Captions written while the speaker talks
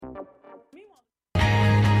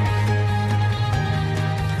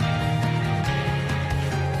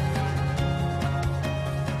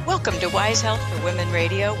to Wise Health for Women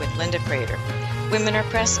Radio with Linda Crater. Women are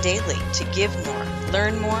pressed daily to give more,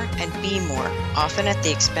 learn more, and be more, often at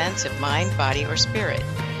the expense of mind, body, or spirit.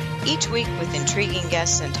 Each week, with intriguing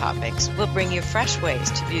guests and topics, we'll bring you fresh ways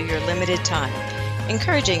to view your limited time,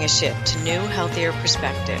 encouraging a shift to new, healthier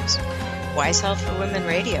perspectives. Wise Health for Women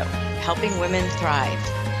Radio, helping women thrive.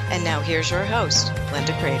 And now here's your host,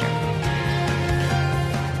 Linda Crater.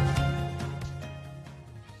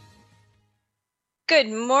 Good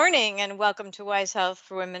morning and welcome to Wise Health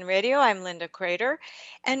for Women Radio. I'm Linda Crater,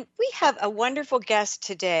 and we have a wonderful guest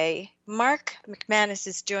today. Mark McManus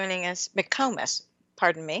is joining us, McComas,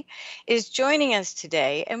 is joining us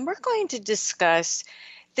today, and we're going to discuss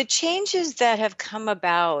the changes that have come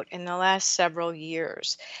about in the last several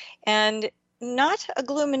years, and not a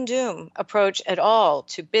gloom and doom approach at all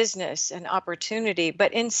to business and opportunity,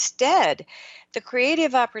 but instead the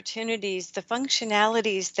creative opportunities, the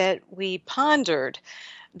functionalities that we pondered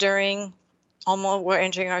during we're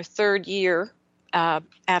entering our third year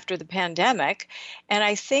after the pandemic. And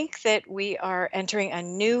I think that we are entering a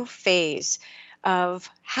new phase of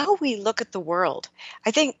how we look at the world.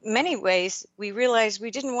 I think many ways we realized we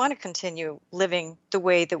didn't want to continue living the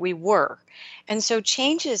way that we were. And so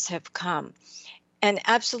changes have come. An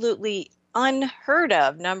absolutely unheard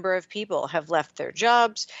of number of people have left their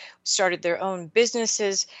jobs, started their own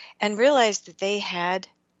businesses, and realized that they had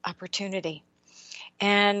opportunity.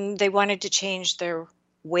 And they wanted to change their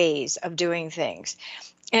ways of doing things.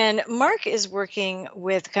 And Mark is working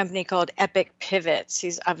with a company called Epic Pivots.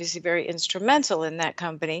 He's obviously very instrumental in that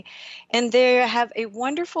company. And they have a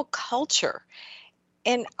wonderful culture.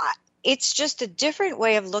 And it's just a different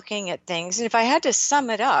way of looking at things. And if I had to sum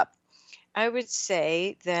it up, I would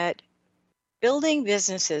say that building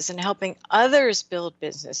businesses and helping others build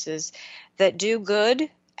businesses that do good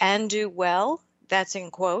and do well, that's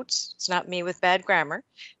in quotes, it's not me with bad grammar,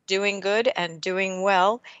 doing good and doing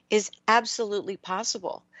well is absolutely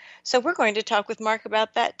possible. So we're going to talk with Mark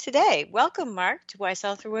about that today. Welcome, Mark, to Wise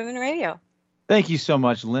Health for Women Radio. Thank you so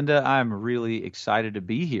much, Linda. I'm really excited to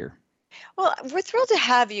be here. Well, we're thrilled to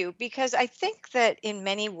have you because I think that in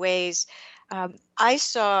many ways, I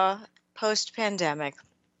saw post-pandemic,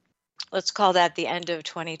 let's call that the end of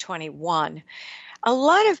 2021, a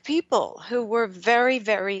lot of people who were very,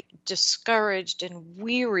 very discouraged and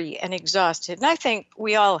weary and exhausted. And I think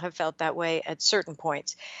we all have felt that way at certain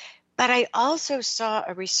points. But I also saw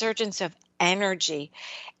a resurgence of energy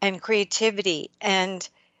and creativity and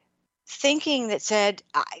thinking that said,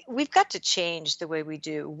 we've got to change the way we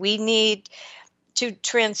do. We need to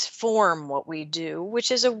transform what we do,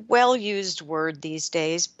 which is a well-used word these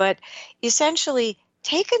days, but essentially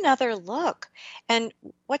take another look. And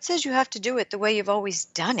what says you have to do it the way you've always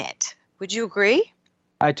done it? Would you agree?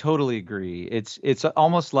 I totally agree. It's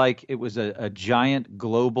almost like it was a giant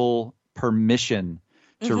global permission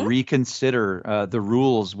to reconsider the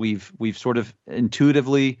rules we've sort of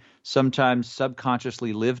intuitively, sometimes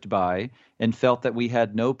subconsciously lived by, and felt that we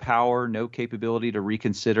had no power, no capability to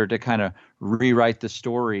reconsider, to kind of rewrite the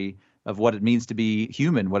story of what it means to be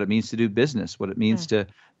human, what it means to do business, what it means to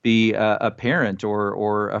be a parent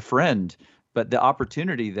or a friend. But the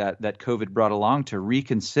opportunity that COVID brought along to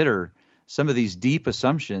reconsider some of these deep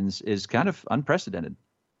assumptions is kind of unprecedented.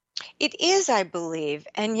 It is, I believe.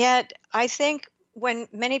 And yet I think when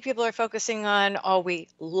many people are focusing on all we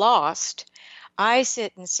lost, I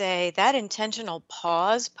sit and say that intentional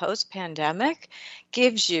pause post-pandemic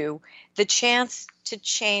gives you the chance to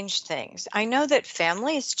change things. I know that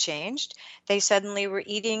families changed. They suddenly were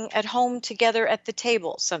eating at home together at the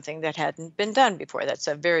table, something that hadn't been done before. That's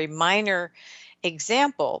a very minor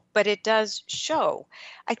example, but it does show.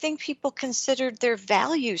 I think people considered their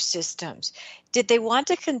value systems. Did they want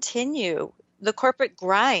to continue the corporate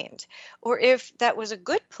grind? Or if that was a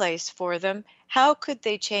good place for them, how could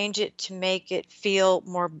they change it to make it feel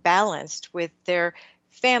more balanced with their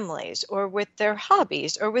families or with their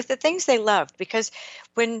hobbies or with the things they loved? Because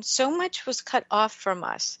when so much was cut off from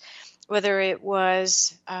us, whether it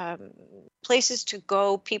was places to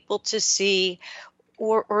go, people to see,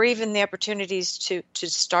 or even the opportunities to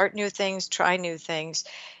start new things, try new things,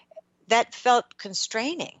 that felt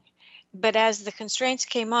constraining. But as the constraints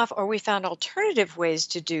came off, or we found alternative ways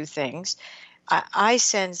to do things, I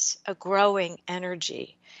sense a growing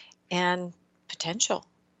energy and potential.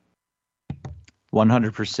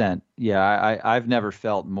 100%. Yeah, I've never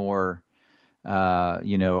felt more,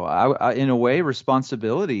 in a way,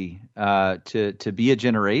 responsibility to be a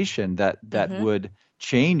generation that would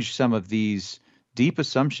change some of these deep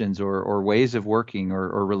assumptions or ways of working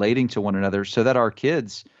or relating to one another, so that our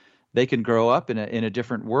kids, they can grow up in a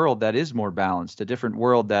different world that is more balanced, a different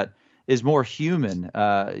world that is more human.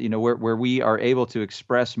 Where we are able to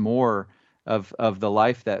express more of the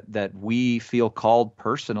life that we feel called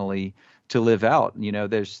personally to live out.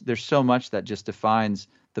 There's so much that just defines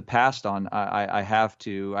the past on I have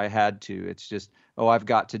to, I had to. It's just, oh, I've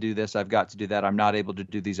got to do this, I've got to do that. I'm not able to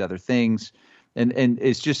do these other things. And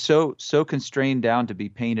it's just so constrained down to be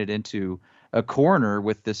painted into a corner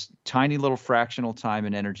with this tiny little fractional time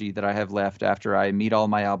and energy that I have left after I meet all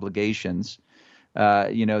my obligations,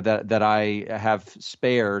 that I have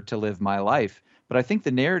spare to live my life. But I think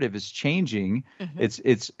the narrative is changing.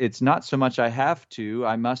 Mm-hmm. It's not so much I have to,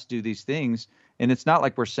 I must do these things. And it's not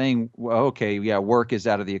like we're saying, well, okay, yeah, work is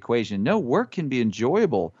out of the equation. No, work can be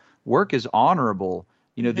enjoyable. Work is honorable.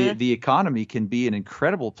 Mm-hmm. The economy can be an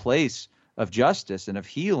incredible place of justice and of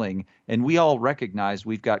healing. And we all recognize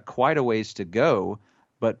we've got quite a ways to go.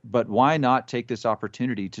 But why not take this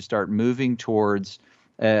opportunity to start moving towards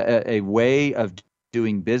a way of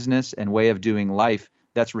doing business and way of doing life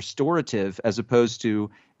that's restorative, as opposed to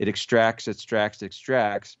it extracts,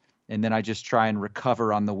 and then I just try and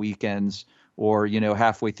recover on the weekends, or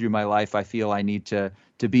halfway through my life I feel I need to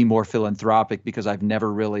be more philanthropic because I've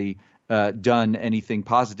never really done anything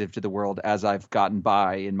positive to the world as I've gotten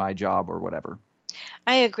by in my job or whatever.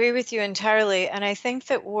 I agree with you entirely. And I think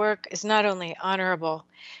that work is not only honorable,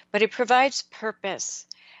 but it provides purpose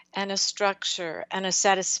and a structure and a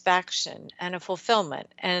satisfaction and a fulfillment.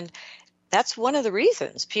 And that's one of the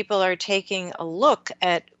reasons people are taking a look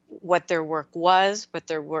at what their work was, what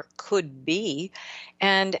their work could be,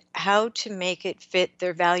 and how to make it fit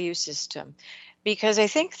their value system. Because I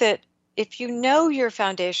think that if you know your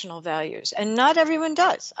foundational values, and not everyone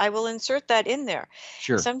does, I will insert that in there.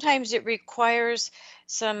 Sure. Sometimes it requires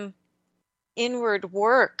some inward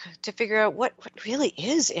work to figure out what really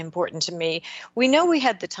is important to me. We know we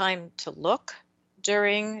had the time to look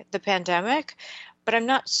during the pandemic, but I'm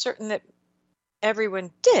not certain that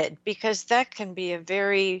everyone did, because that can be a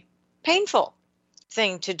very painful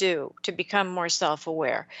thing to do, to become more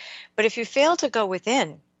self-aware. But if you fail to go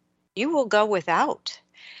within, you will go without.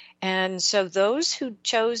 And so those who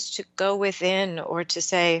chose to go within, or to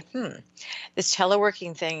say, this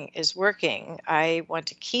teleworking thing is working, I want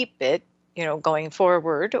to keep it, going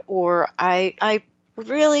forward, or I've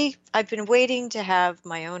been waiting to have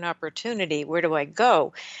my own opportunity. Where do I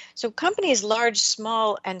go? So companies, large,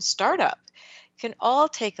 small, and startup, can all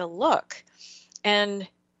take a look. And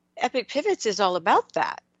Epic Pivots is all about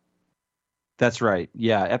that. That's right.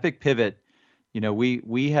 Yeah. Epic Pivot, we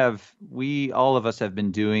all of us have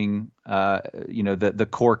been doing, the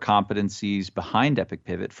core competencies behind Epic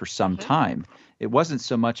Pivot for some time. It wasn't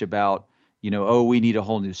so much about, we need a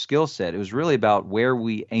whole new skill set. It was really about where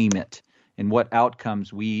we aim it and what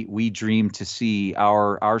outcomes we dream to see,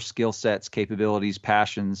 our skill sets, capabilities,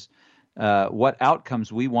 passions, what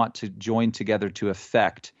outcomes we want to join together to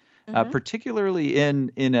affect, particularly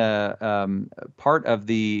in a part of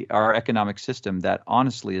our economic system that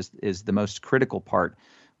honestly is the most critical part,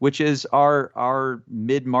 which is our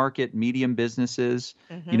mid-market, medium businesses.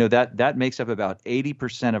 That makes up about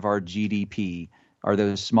 80% of our GDP. Are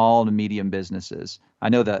those small to medium businesses? I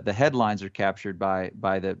know that the headlines are captured by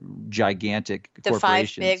the gigantic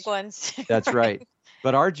corporations. The 5 big ones. That's right.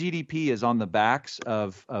 But our GDP is on the backs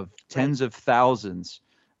of tens of thousands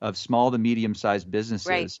of small to medium-sized businesses.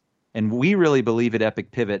 Right. And we really believe at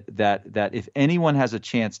Epic Pivot that if anyone has a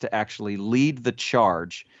chance to actually lead the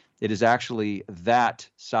charge, it is actually that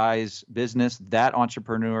size business, that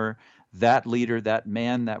entrepreneur, that leader, that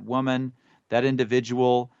man, that woman, that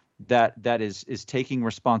individual that is taking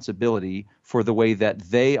responsibility for the way that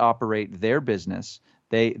they operate their business.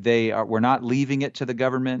 We're not leaving it to the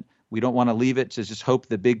government. We don't want to leave it to just hope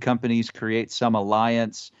the big companies create some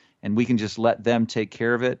alliance and we can just let them take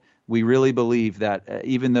care of it. We really believe that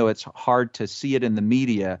even though it's hard to see it in the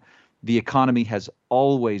media, the economy has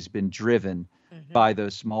always been driven by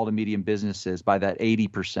those small to medium businesses, by that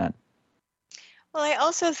 80%. Well, I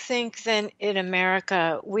also think then in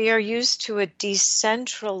America, we are used to a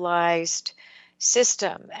decentralized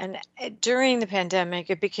system. And during the pandemic,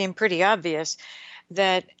 it became pretty obvious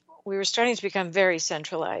that we were starting to become very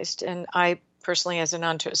centralized. And I personally, as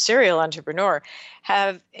a serial entrepreneur,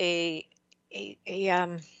 have I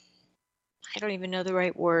don't even know the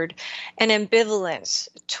right word, an ambivalence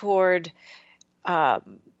toward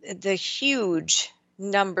the huge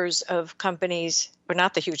numbers of companies, or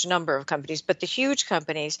not the huge number of companies, but the huge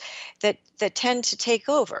companies that tend to take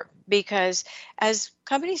over, because as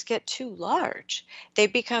companies get too large, they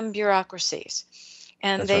become bureaucracies,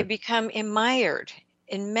 and That's they right. become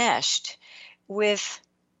enmeshed with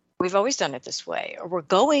we've always done it this way, or we're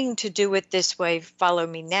going to do it this way, follow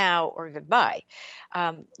me now or goodbye.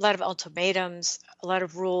 A lot of ultimatums, a lot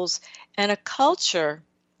of rules, and a culture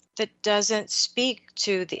that doesn't speak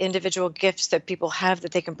to the individual gifts that people have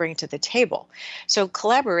that they can bring to the table. So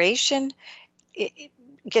collaboration, it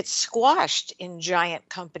gets squashed in giant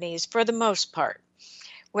companies for the most part,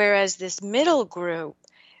 whereas this middle group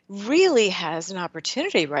really has an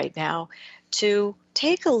opportunity right now to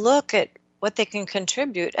take a look at what they can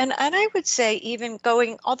contribute. And I would say even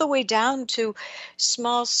going all the way down to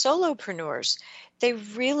small solopreneurs, they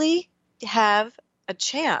really have a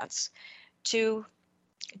chance to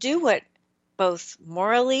do what both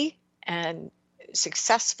morally and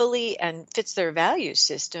successfully and fits their value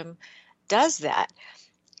system does that.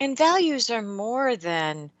 And values are more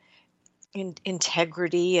than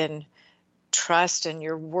integrity and trust and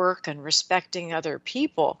your work and respecting other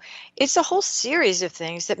people. It's a whole series of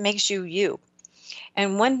things that makes you you.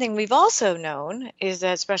 And one thing we've also known is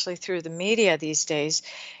that, especially through the media these days,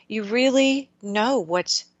 you really know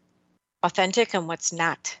what's authentic and what's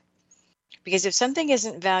not. Because if something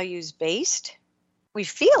isn't values based, we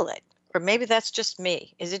feel it. Or maybe that's just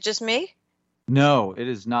me. Is it just me? No, it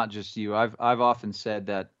is not just you. I've often said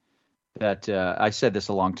that I said this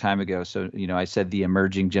a long time ago. So, I said the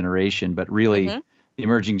emerging generation, but really the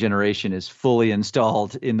emerging generation is fully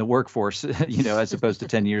installed in the workforce, as opposed to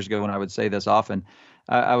 10 years ago when I would say this often.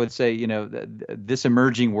 I would say, this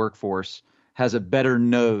emerging workforce has a better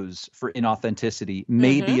nose for inauthenticity,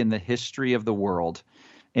 maybe in the history of the world.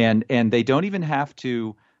 And they don't even have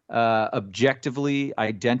to objectively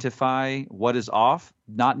identify what is off,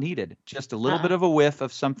 not needed. Just a little bit of a whiff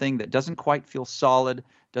of something that doesn't quite feel solid,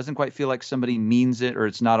 doesn't quite feel like somebody means it or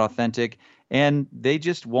it's not authentic, and they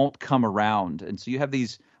just won't come around. And so you have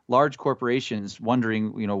these large corporations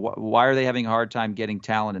wondering, why are they having a hard time getting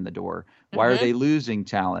talent in the door? Why are they losing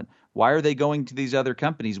talent? Why are they going to these other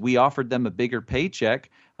companies? We offered them a bigger paycheck.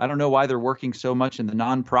 I don't know why they're working so much in the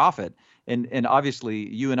nonprofit. And obviously,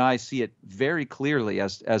 you and I see it very clearly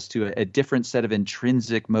as to a different set of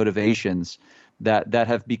intrinsic motivations that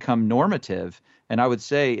have become normative. And I would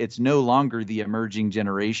say it's no longer the emerging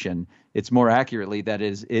generation. It's more accurately that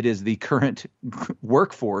it is the current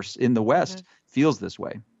workforce in the West feels this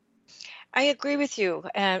way. I agree with you.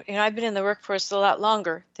 I've been in the workforce a lot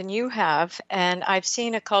longer than you have, and I've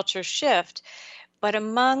seen a culture shift. But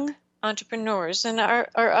among entrepreneurs, and our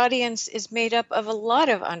audience is made up of a lot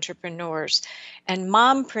of entrepreneurs and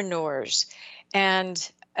mompreneurs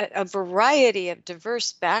and a variety of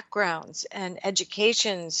diverse backgrounds and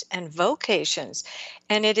educations and vocations.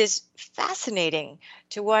 And it is fascinating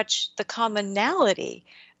to watch the commonality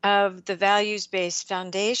of the values-based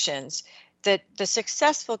foundations that the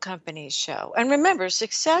successful companies show. And remember,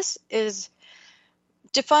 success is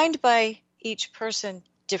defined by each person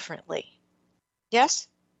differently. Yes?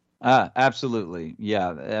 Absolutely. Yeah.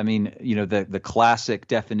 I mean, the classic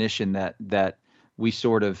definition that we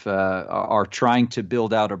sort of are trying to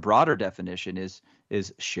build out a broader definition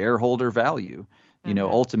is shareholder value.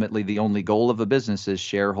 Ultimately, the only goal of a business is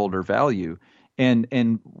shareholder value.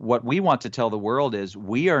 And what we want to tell the world is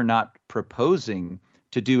we are not proposing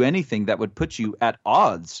to do anything that would put you at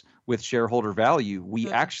odds with shareholder value.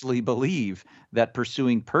 We actually believe that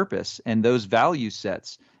pursuing purpose and those value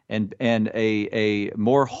sets and a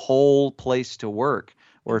more whole place to work,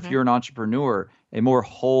 or if you're an entrepreneur, a more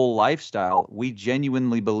whole lifestyle, we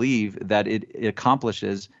genuinely believe that it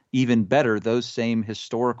accomplishes even better those same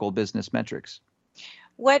historical business metrics.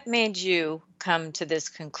 What made you come to this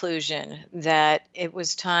conclusion that it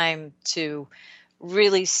was time to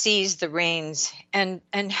really seize the reins and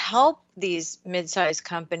help these mid-sized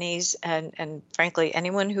companies and frankly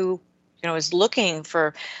anyone who is looking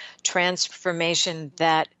for transformation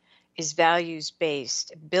that is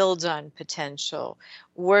values-based, builds on potential,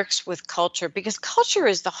 works with culture, because culture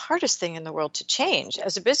is the hardest thing in the world to change.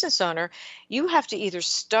 As a business owner, you have to either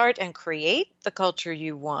start and create the culture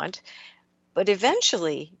you want, but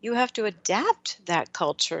eventually you have to adapt that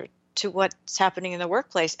culture to what's happening in the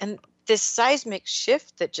workplace. And this seismic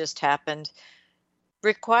shift that just happened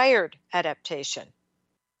required adaptation.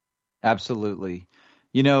 Absolutely.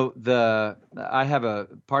 I have a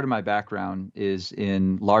part of my background is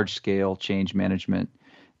in large scale change management,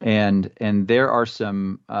 and there are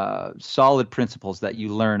some solid principles that you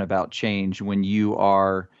learn about change when you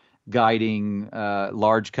are guiding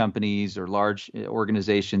large companies or large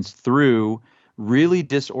organizations through really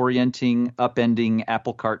disorienting, upending,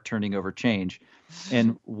 apple cart turning over change.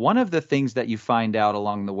 And one of the things that you find out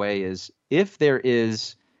along the way is if there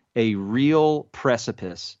is a real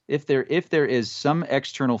precipice, if there is some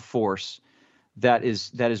external force that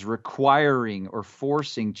is requiring or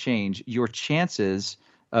forcing change, your chances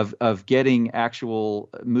of getting actual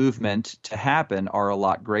movement to happen are a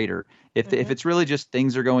lot greater. If it's really just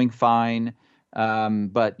things are going fine,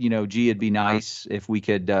 but gee, it'd be nice if we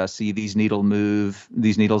could see these needles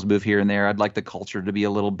move here and there. I'd like the culture to be a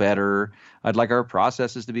little better. I'd like our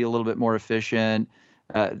processes to be a little bit more efficient.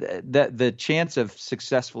 The chance of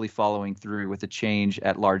successfully following through with a change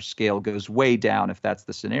at large scale goes way down if that's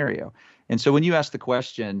the scenario. And so when you ask the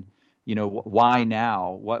question, why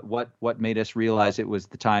now? What made us realize it was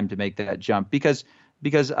the time to make that jump? Because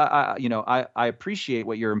I appreciate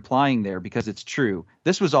what you're implying there, because it's true.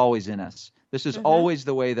 This was always in us. This is always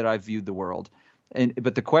the way that I've viewed the world.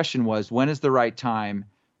 But the question was, when is the right time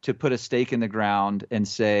to put a stake in the ground and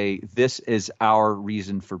say, this is our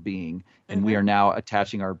reason for being, and we are now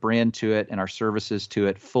attaching our brand to it and our services to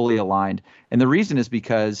it, fully aligned. And the reason is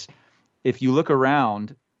because if you look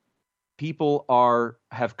around, people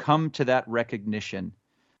have come to that recognition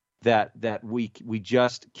that we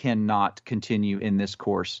just cannot continue in this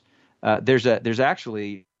course. There's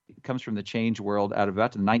actually, it comes from the change world out of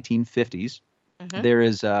about the 1950s. There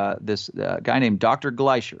is this guy named Dr.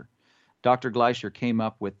 Gleischer. Dr. Gleischer came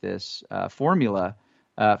up with this formula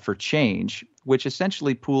for change, which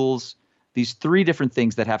essentially pools these three different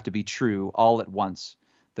things that have to be true all at once.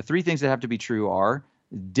 The three things that have to be true are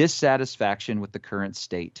dissatisfaction with the current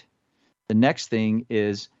state. The next thing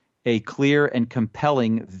is a clear and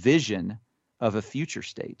compelling vision of a future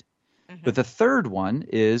state. But the third one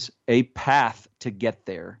is a path to get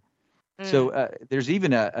there. So there's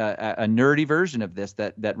even a nerdy version of this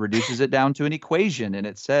that reduces it down to an equation, and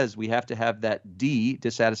it says we have to have that D,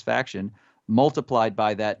 dissatisfaction, multiplied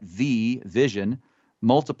by that V, vision,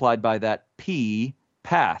 multiplied by that P,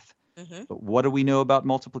 path. But what do we know about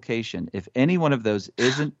multiplication? If any one of those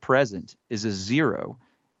isn't present, is a zero,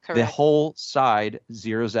 correct, the whole side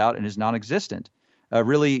zeroes out and is non-existent. A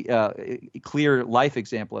really clear life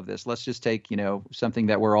example of this. Let's just take, something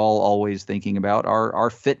that we're all always thinking about, our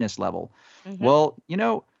fitness level. Well,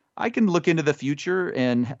 I can look into the future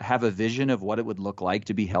and have a vision of what it would look like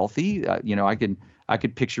to be healthy. I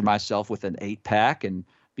could picture myself with an 8-pack and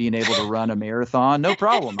being able to run a marathon. No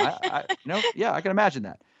problem. I can imagine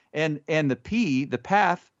that. And the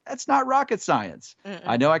path, that's not rocket science.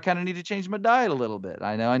 I know I kind of need to change my diet a little bit.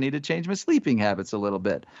 I know I need to change my sleeping habits a little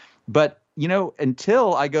bit. But,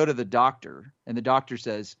 until I go to the doctor and the doctor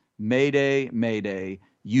says, Mayday, Mayday,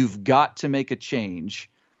 you've got to make a change,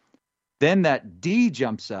 then that D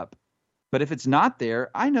jumps up. But if it's not there,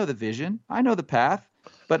 I know the vision, I know the path,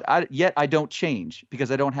 but yet I don't change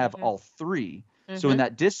because I don't have all three. So when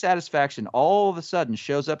that dissatisfaction all of a sudden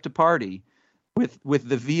shows up to party with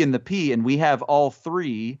the V and the P, and we have all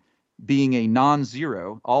three being a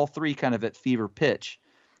non-zero, all three kind of at fever pitch,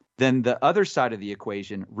 then the other side of the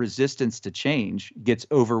equation, resistance to change, gets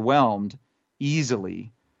overwhelmed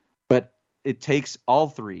easily. But it takes all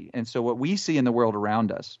three. And so what we see in the world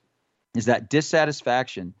around us is that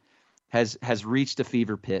dissatisfaction has reached a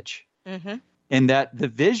fever pitch. And that the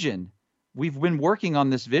vision, we've been working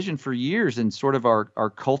on this vision for years in sort of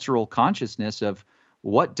our cultural consciousness of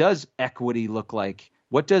what does equity look like?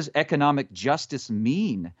 What does economic justice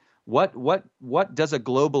mean? What does a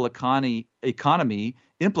global economy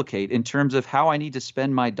implicate in terms of how I need to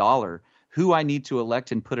spend my dollar, who I need to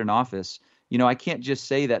elect and put in office? I can't just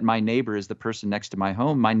say that my neighbor is the person next to my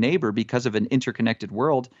home. My neighbor, because of an interconnected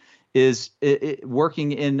world, is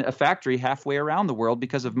working in a factory halfway around the world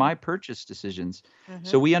because of my purchase decisions.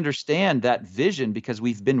 So we understand that vision because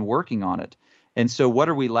we've been working on it. And so what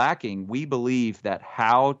are we lacking? We believe that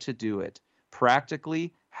how to do it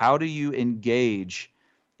practically, how do you engage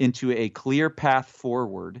into a clear path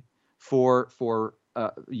forward for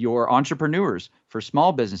your entrepreneurs, for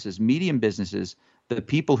small businesses, medium businesses, the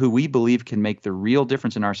people who we believe can make the real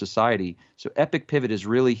difference in our society. So Epic Pivot is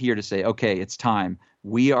really here to say, okay, it's time.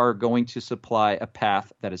 We are going to supply a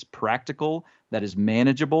path that is practical, that is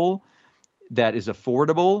manageable, that is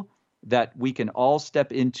affordable, that we can all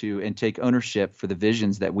step into and take ownership for the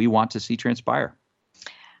visions that we want to see transpire.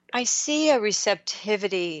 I see a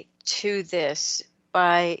receptivity to this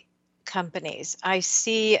by companies. I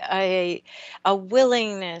see a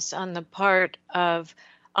willingness on the part of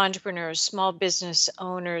entrepreneurs, small business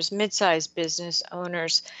owners, mid-sized business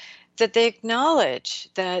owners, that they acknowledge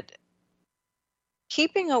that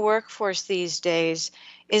keeping a workforce these days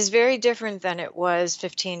is very different than it was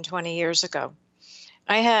 15, 20 years ago.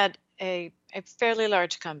 I had a fairly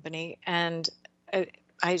large company, and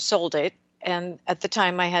I sold it. And at the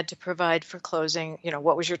time, I had to provide for closing,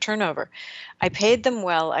 what was your turnover? I paid them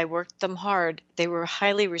well. I worked them hard. They were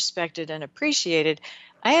highly respected and appreciated.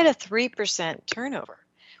 I had a 3% turnover,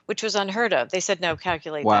 which was unheard of. They said, no,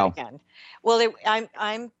 calculate that Wow. again. Well,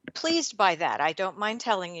 I'm pleased by that. I don't mind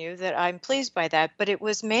telling you that I'm pleased by that, but it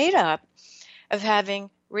was made up of having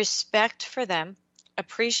respect for them,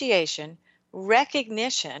 appreciation,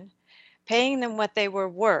 recognition, paying them what they were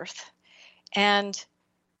worth, and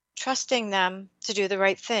trusting them to do the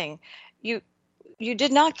right thing. You you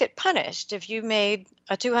did not get punished if you made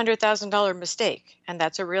a $200,000 mistake, and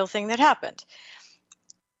that's a real thing that happened.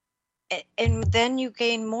 And then you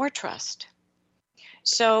gain more trust.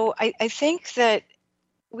 So I think that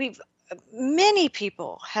we've many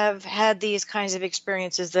people have had these kinds of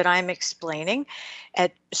experiences that I'm explaining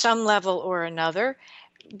at some level or another,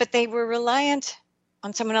 but they were reliant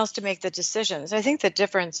on someone else to make the decisions. I think the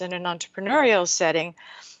difference in an entrepreneurial setting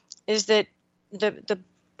is that the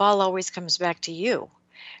ball always comes back to you.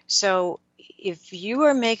 So if you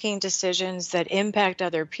are making decisions that impact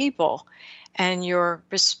other people and you're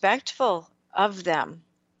respectful of them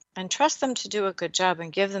and trust them to do a good job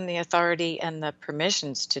and give them the authority and the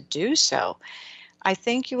permissions to do so, I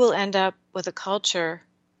think you will end up with a culture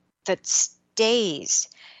that stays.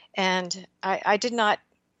 And I did not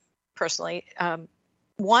personally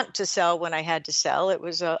want to sell when I had to sell. It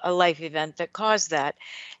was a life event that caused that.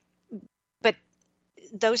 But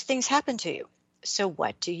those things happen to you. So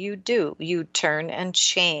what do? You turn and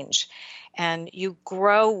change, and you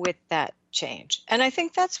grow with that change. And I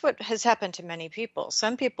think that's what has happened to many people.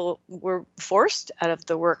 Some people were forced out of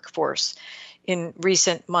the workforce in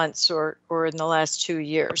recent months or in the last 2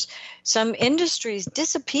 years. Some industries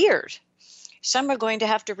disappeared. Some are going to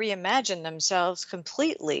have to reimagine themselves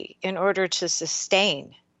completely in order to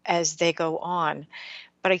sustain as they go on.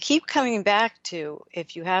 But I keep coming back to,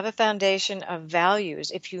 if you have a foundation of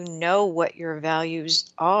values, if you know what your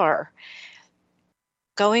values are,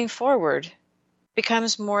 going forward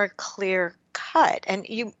becomes more clear cut. And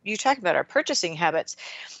you talk about our purchasing habits.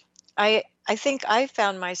 I think I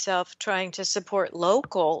found myself trying to support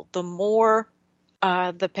local the more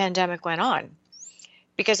the pandemic went on,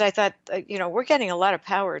 because I thought, we're getting a lot of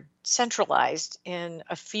power centralized in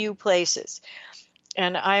a few places.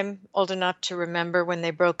 And I'm old enough to remember when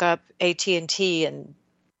they broke up AT&T and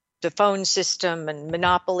the phone system, and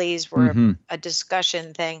monopolies were a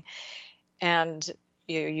discussion thing. And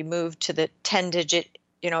you moved to the 10-digit,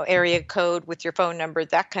 area code with your phone number,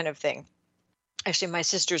 that kind of thing. Actually, my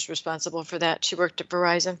sister's responsible for that. She worked at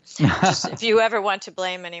Verizon. Just, if you ever want to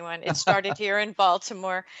blame anyone, it started here in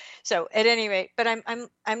Baltimore. So at any rate, but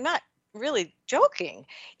I'm not really joking.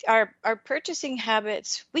 Our purchasing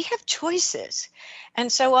habits, we have choices.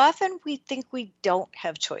 And so often we think we don't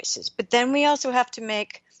have choices, but then we also have to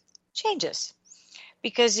make changes.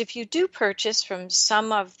 Because if you do purchase from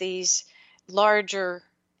some of these larger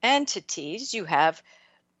entities, you have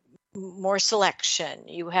more selection,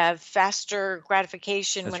 you have faster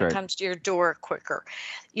gratification. That's when right. It comes to your door quicker.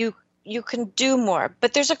 You can do more,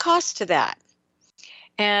 but there's a cost to that.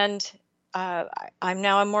 And I'm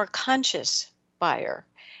now a more conscious buyer,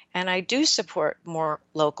 and I do support more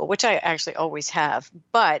local, which I actually always have.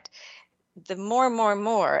 But the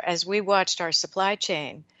more, as we watched our supply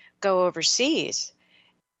chain go overseas,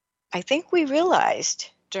 I think we realized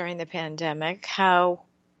during the pandemic how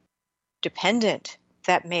dependent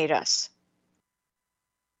that made us.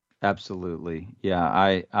 Absolutely. Yeah.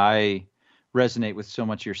 I resonate with so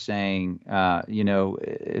much you're saying.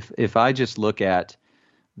 If I just look at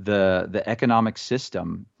the economic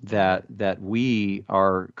system that we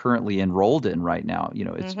are currently enrolled in right now,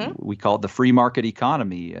 it's we call it the free market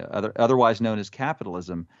economy, otherwise known as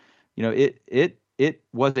capitalism. It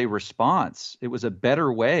was a response. It was a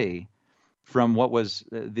better way from what was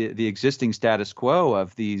the existing status quo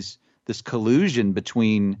of this collusion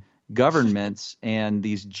between governments and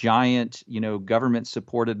these giant,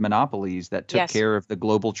 government-supported monopolies that took care of the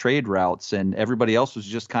global trade routes, and everybody else was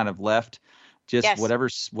just kind of left just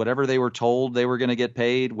whatever they were told they were going to get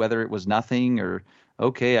paid, whether it was nothing or,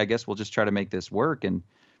 okay, I guess we'll just try to make this work. And,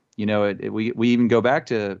 we even go back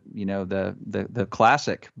to, the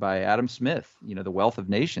classic by Adam Smith, The Wealth of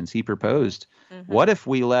Nations. He proposed, what if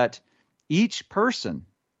we let each person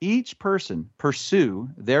pursue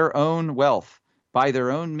their own wealth by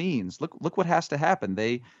their own means? Look what has to happen.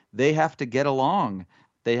 They have to get along.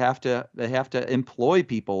 They have to employ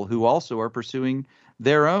people who also are pursuing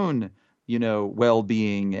their own,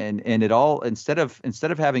 well-being, and it all, instead of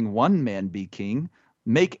having one man be king,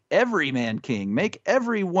 make every man king, make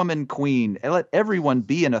every woman queen, and let everyone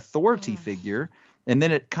be an authority figure. And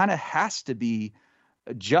then it kind of has to be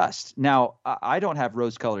just. Now, I don't have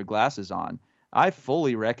rose-colored glasses on. I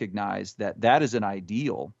fully recognize that is an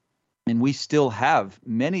ideal. And we still have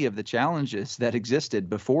many of the challenges that existed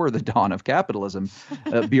before the dawn of capitalism,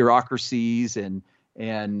 bureaucracies and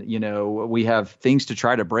we have things to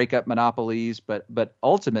try to break up monopolies, but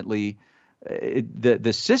ultimately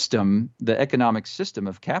the system, the economic system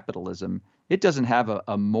of capitalism, it doesn't have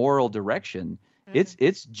a moral direction.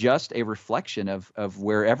 It's just a reflection of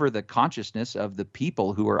wherever the consciousness of the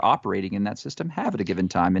people who are operating in that system have at a given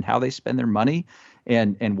time, and how they spend their money,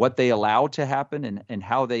 and what they allow to happen, and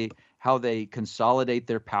how they consolidate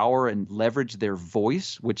their power and leverage their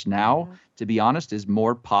voice, which now, to be honest, is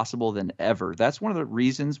more possible than ever. That's one of the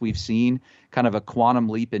reasons we've seen kind of a quantum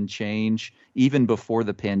leap in change even before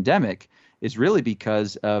the pandemic, is really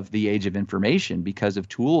because of the age of information, because of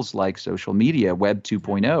tools like social media, Web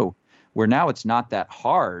 2.0, where now it's not that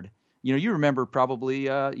hard. You remember probably,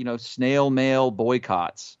 snail mail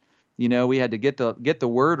boycotts. We had to get the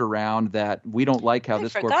word around that we don't like how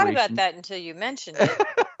this corporation. I forgot about that until you mentioned it.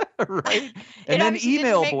 Right. And then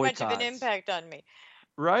email didn't make boycotts. Much of an impact on me.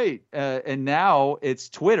 Right. And now it's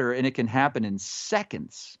Twitter, and it can happen in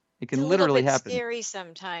seconds. It can literally happen. It's scary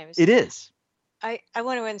sometimes. It is. I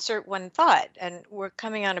want to insert one thought, and we're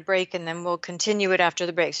coming on a break, and then we'll continue it after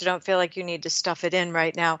the break. So don't feel like you need to stuff it in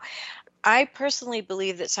right now. I personally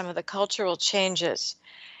believe that some of the cultural changes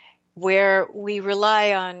where we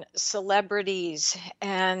rely on celebrities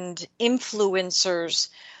and influencers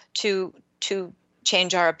to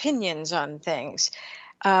change our opinions on things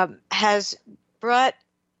has brought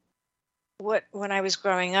what, when I was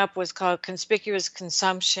growing up, was called conspicuous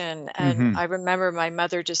consumption. And I remember my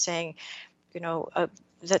mother just saying,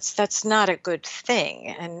 that's not a good thing.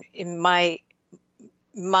 And in my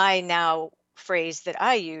now phrase that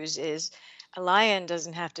I use is, a lion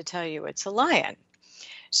doesn't have to tell you it's a lion.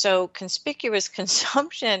 So conspicuous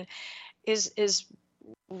consumption is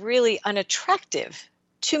really unattractive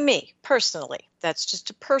to me personally. That's just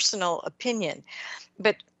a personal opinion.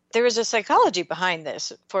 But there is a psychology behind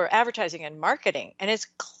this for advertising and marketing, and it's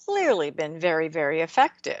clearly been very, very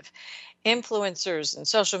effective. Influencers and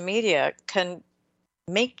social media can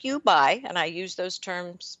make you buy, and I use those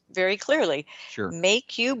terms very clearly,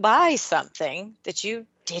 make you buy something that you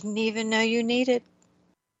didn't even know you needed.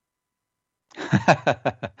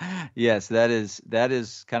 Yes, that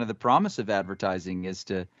is kind of the promise of advertising, is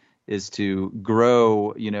to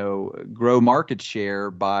grow market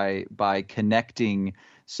share by connecting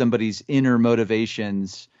somebody's inner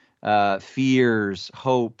motivations, fears,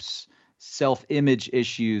 hopes, self-image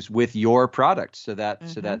issues with your product, so that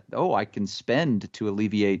I can spend to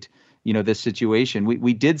alleviate this situation.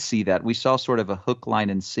 We did see that. We saw sort of a hook,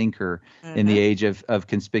 line, and sinker in the age of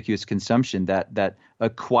conspicuous consumption, that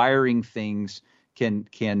acquiring things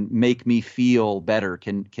can make me feel better,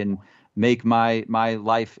 can make my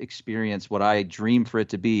life experience what I dream for it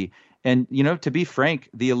to be. And to be frank,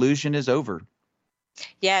 the illusion is over.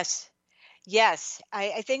 Yes.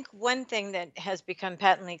 I think one thing that has become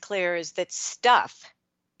patently clear is that stuff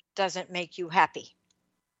doesn't make you happy.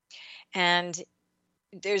 And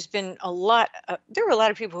there's been there were a lot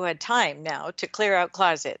of people who had time now to clear out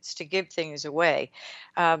closets, to give things away.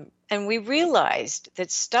 And we realized that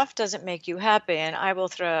stuff doesn't make you happy. And I will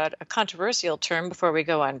throw out a controversial term before we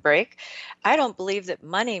go on break. I don't believe that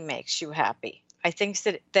money makes you happy. I think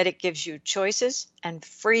that it gives you choices and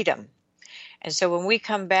freedom. And so when we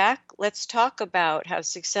come back, let's talk about how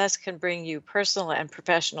success can bring you personal and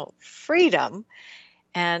professional freedom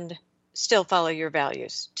and still follow your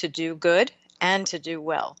values to do good and to do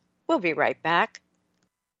well. We'll be right back.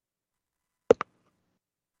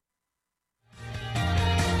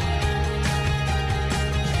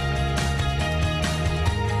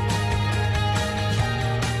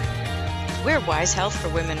 We're Wise Health for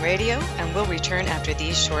Women Radio, and we'll return after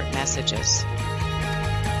these short messages.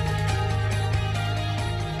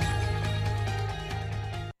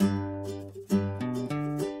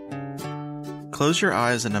 Close your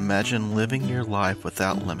eyes and imagine living your life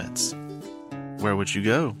without limits. Where would you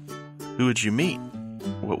go? Who would you meet?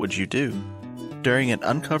 What would you do? During an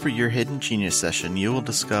Uncover Your Hidden Genius session, you will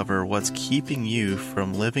discover what's keeping you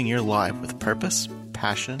from living your life with purpose,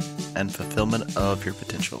 passion, and fulfillment of your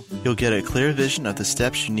potential. You'll get a clear vision of the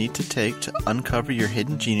steps you need to take to uncover your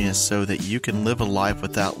hidden genius so that you can live a life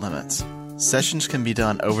without limits. Sessions can be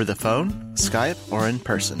done over the phone, Skype, or in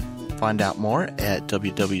person. Find out more at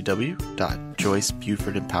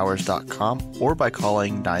www.joycebufordempowers.com or by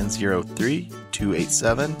calling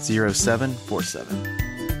 903-287-0747.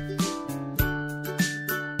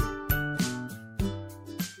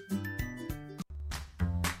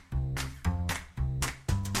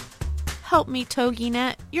 Help me,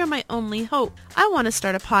 TogiNet. You're my only hope. I want to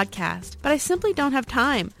start a podcast, but I simply don't have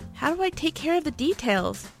time. How do I take care of the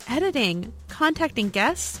details? Editing? Contacting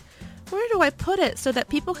guests? Where do I put it so that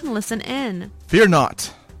people can listen in? Fear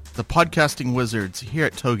not. The podcasting wizards here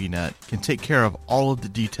at TogiNet can take care of all of the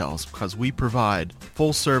details because we provide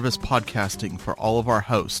full-service podcasting for all of our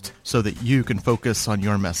hosts so that you can focus on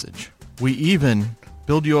your message. We even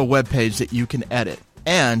build you a web page that you can edit,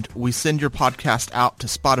 and we send your podcast out to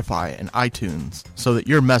Spotify and iTunes so that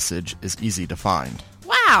your message is easy to find.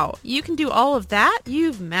 Wow, you can do all of that?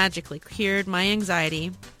 You've magically cured my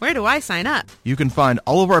anxiety. Where do I sign up? You can find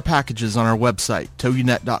all of our packages on our website,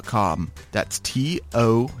 toginet.com. That's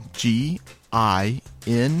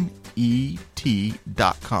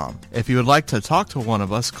TOGINET.com. If you would like to talk to one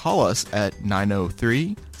of us, call us at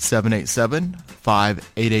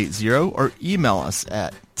 903-787-5880 or email us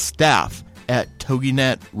at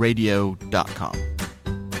staff@toginetradio.com.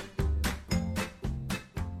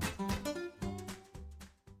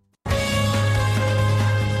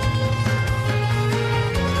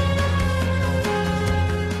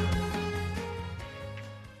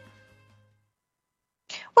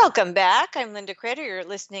 Welcome back. I'm Linda Crater. You're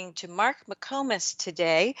listening to Mark McComas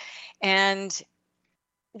today. And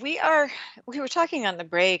we were talking on the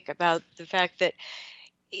break about the fact that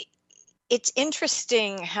it's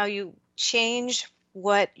interesting how you change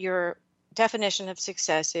what your definition of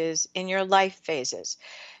success is in your life phases.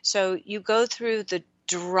 So you go through the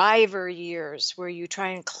driver years where you try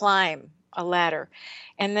and climb a ladder.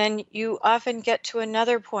 And then you often get to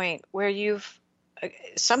another point where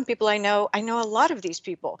some people I know a lot of these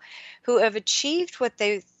people who have achieved what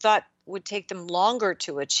they thought would take them longer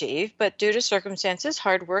to achieve, but due to circumstances,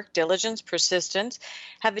 hard work, diligence, persistence,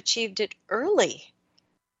 have achieved it early.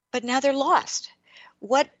 But now they're lost.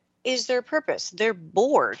 What is their purpose? They're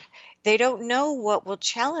bored. They don't know what will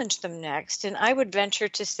challenge them next. And I would venture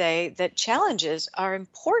to say that challenges are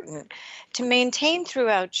important to maintain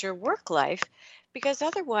throughout your work life, because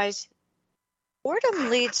otherwise boredom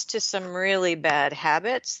leads to some really bad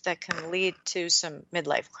habits that can lead to some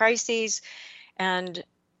midlife crises, and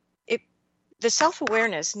the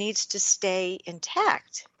self-awareness needs to stay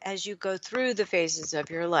intact as you go through the phases of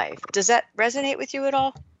your life. Does that resonate with you at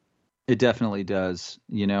all? It definitely does.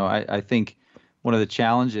 I think one of the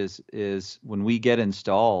challenges is when we get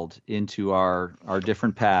installed into our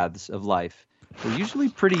different paths of life, we're usually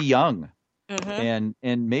pretty young, and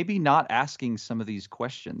maybe not asking some of these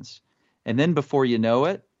questions. And then before you know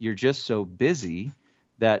it, you're just so busy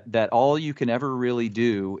that all you can ever really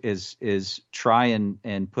do is try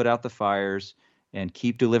and put out the fires and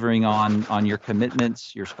keep delivering on your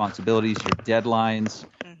commitments, your responsibilities, your deadlines.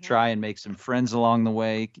 Try and make some friends along the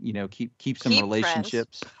way. Keep some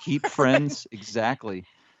relationships. Friends. Keep friends. Exactly.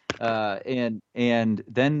 And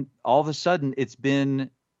then all of a sudden, it's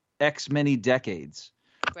been X many decades,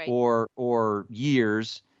 Right. or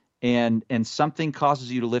years. And something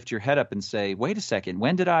causes you to lift your head up and say, wait a second,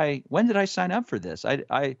 when did I sign up for this?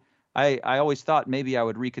 I always thought maybe I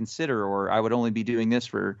would reconsider, or I would only be doing this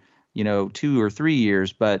for 2 or 3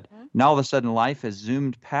 years, but now all of a sudden life has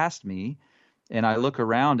zoomed past me, and I look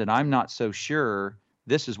around and I'm not so sure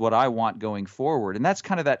this is what I want going forward. And that's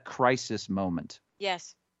kind of that crisis moment.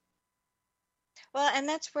 Yes. Well, and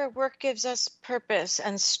that's where work gives us purpose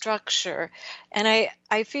and structure. And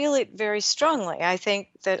I feel it very strongly. I think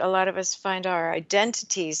that a lot of us find our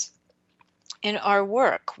identities in our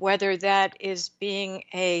work, whether that is being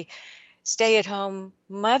a stay-at-home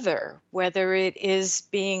mother, whether it is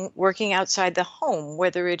working outside the home,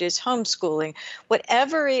 whether it is homeschooling,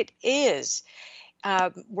 whatever it is,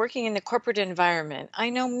 working in the corporate environment. I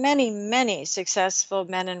know many, many successful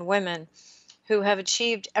men and women who have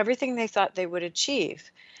achieved everything they thought they would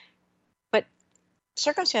achieve. But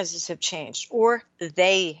circumstances have changed, or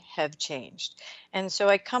they have changed. And so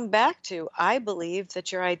I come back to, I believe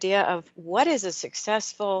that your idea of what is a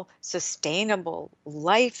successful, sustainable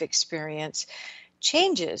life experience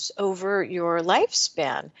changes over your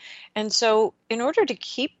lifespan. And so in order to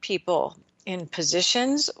keep people in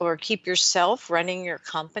positions or keep yourself running your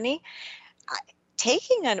company,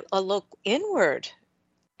 taking a look inward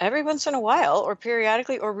every once in a while, or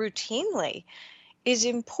periodically, or routinely, is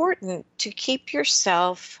important to keep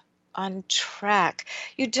yourself on track.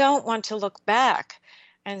 You don't want to look back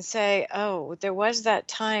and say, oh, there was that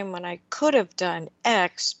time when I could have done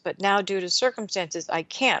X, but now due to circumstances, I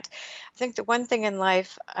can't. I think the one thing in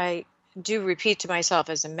life I do repeat to myself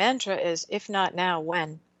as a mantra is, if not now,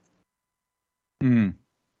 when?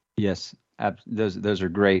 Yes, those are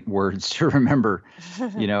great words to remember.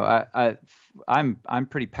 I'm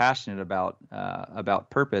pretty passionate about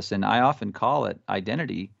purpose, and I often call it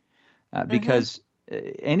identity, because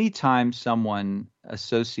anytime someone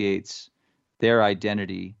associates their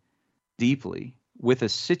identity deeply with a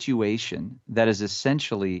situation that is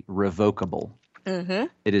essentially revocable, Mm-hmm.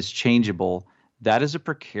 it is changeable, that is a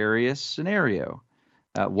precarious scenario.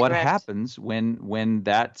 What Correct. happens when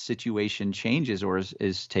that situation changes or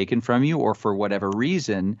is taken from you, or for whatever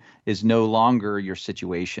reason is no longer your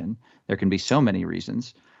situation? There can be so many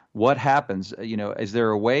reasons. What happens? Is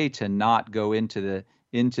there a way to not go into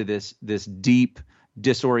this deep,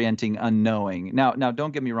 disorienting unknowing? Now,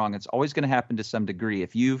 don't get me wrong. It's always going to happen to some degree.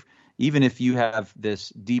 Even if you have this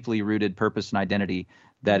deeply rooted purpose and identity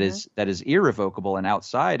that Mm-hmm. is irrevocable and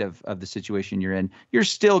outside of the situation you're in, you're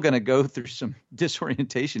still going to go through some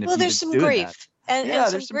disorientation if Well, you've there's been some doing that. grief and Yeah,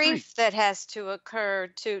 some there's some grief. grief that has to occur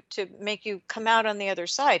to make you come out on the other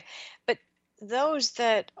side. But those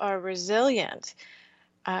that are resilient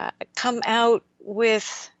come out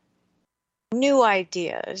with new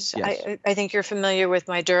ideas. Yes. I think you're familiar with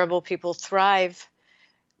my Durable People Thrive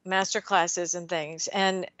masterclasses and things.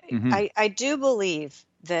 And Hmm. I do believe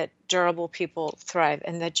that durable people thrive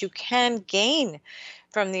and that you can gain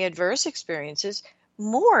from the adverse experiences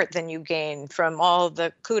more than you gain from all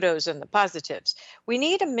the kudos and the positives. We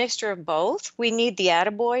need a mixture of both. We need the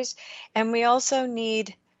attaboys, and we also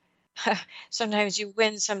need sometimes you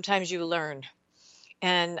win, sometimes you learn.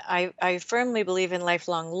 And I firmly believe in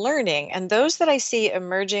lifelong learning. And those that I see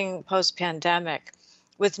emerging post pandemic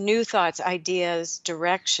with new thoughts, ideas,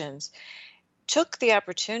 directions, took the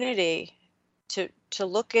opportunity to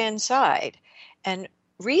look inside and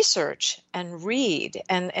research and read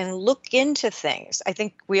and look into things. I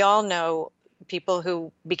think we all know people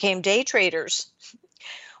who became day traders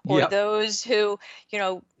or Yep. those who,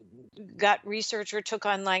 got research or took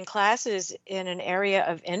online classes in an area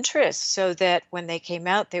of interest so that when they came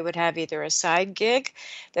out, they would have either a side gig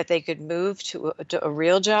that they could move to a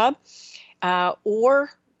real job, or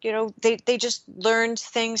they just learned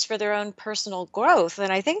things for their own personal growth.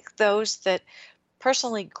 And I think those that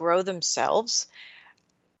personally grow themselves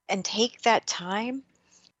and take that time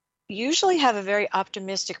usually have a very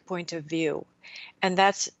optimistic point of view, and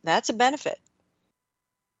that's a benefit.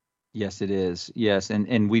 Yes, it is. Yes,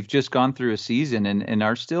 and we've just gone through a season and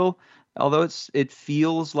are still, although it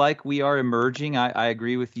feels like we are emerging. I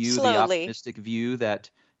agree with you, the Slowly. optimistic view that,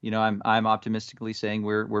 I'm optimistically saying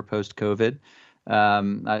we're post COVID.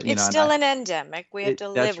 It's And still an endemic. We have to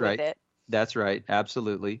live that's with right. it. That's right.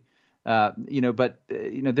 Absolutely. But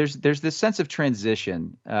there's this sense of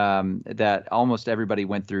transition that almost everybody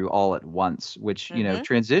went through all at once, which, Hmm.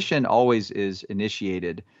 transition always is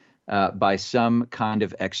initiated by some kind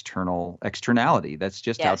of externality. That's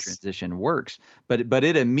just how Yes. transition works. But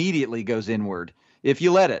it immediately goes inward if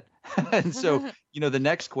you let it. And so, the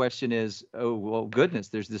next question is, oh, well, goodness,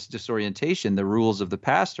 there's this disorientation. The rules of the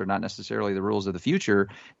past are not necessarily the rules of the future,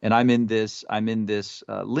 and I'm in this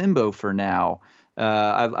limbo for now.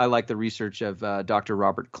 I like the research of Dr.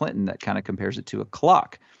 Robert Clinton that kind of compares it to a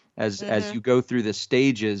clock. As Hmm. you go through the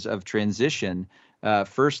stages of transition,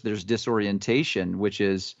 first there's disorientation, which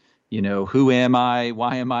is, who am I?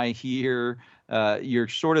 Why am I here? You're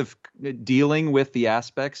sort of dealing with the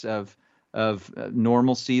aspects of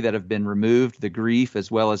normalcy that have been removed, the grief, as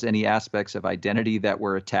well as any aspects of identity that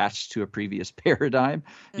were attached to a previous paradigm.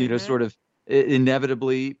 Hmm. Sort of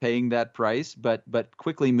inevitably paying that price, but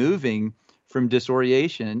quickly moving from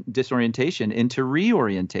disorientation into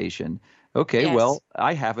reorientation. Okay, Yes. well,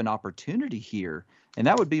 I have an opportunity here. And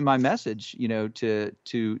that would be my message, to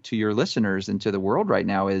your listeners and to the world right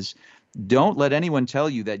now is don't let anyone tell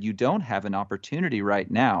you that you don't have an opportunity right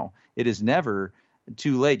now. It is never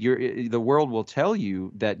too late. The world will tell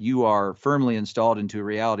you that you are firmly installed into a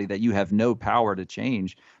reality that you have no power to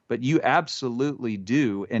change, but you absolutely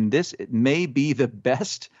do. And this may be the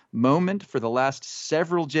best moment for the last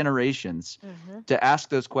several generations Hmm. to ask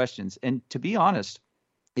those questions. And to be honest,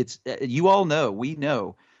 it's you all know, we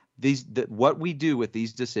know what we do with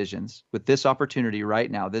these decisions, with this opportunity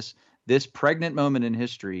right now, this pregnant moment in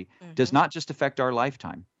history does Hmm. not just affect our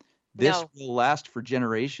lifetime. This No. will last for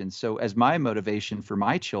generations. So as my motivation for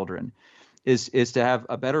my children is to have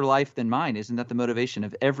a better life than mine, isn't that the motivation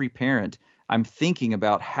of every parent? I'm thinking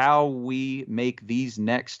about how we make these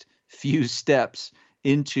next few steps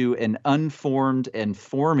into an unformed and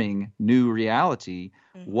forming new reality.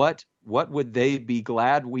 Hmm. What would they be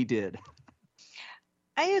glad we did?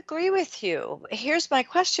 I agree with you. Here's my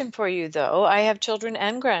question for you, though. I have children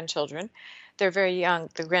and grandchildren. They're very young.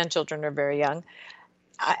 The grandchildren are very young.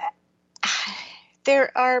 I,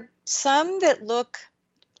 there are some that look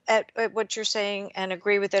at what you're saying and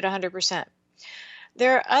agree with it 100%.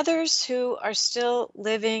 There are others who are still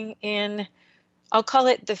living in, I'll call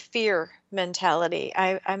it the fear mentality.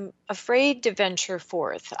 I'm afraid to venture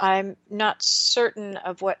forth. I'm not certain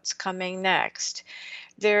of what's coming next.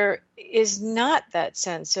 There is not that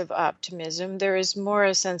sense of optimism. There is more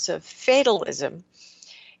a sense of fatalism.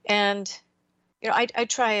 And, I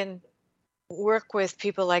try and work with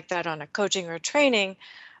people like that on a coaching or training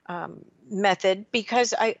method,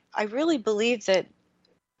 because I really believe that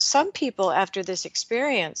some people after this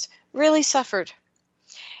experience really suffered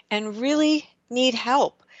and really need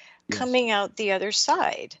help coming out the other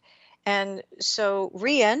side. And so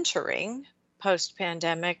re-entering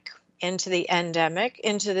post-pandemic into the endemic,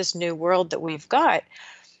 into this new world that we've got,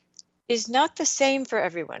 is not the same for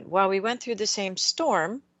everyone. While we went through the same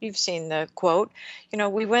storm, you've seen the quote,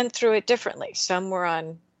 we went through it differently. Some were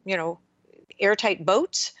on, airtight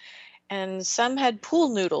boats, and some had pool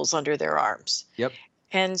noodles under their arms. Yep.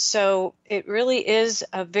 And so it really is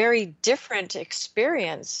a very different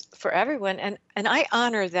experience for everyone. And I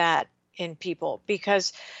honor that in people,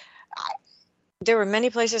 because there were many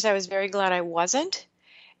places I was very glad I wasn't,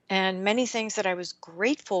 and many things that I was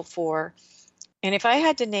grateful for. And if I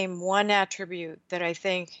had to name one attribute that I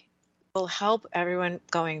think will help everyone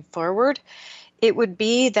going forward, it would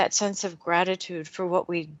be that sense of gratitude for what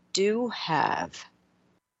we do have.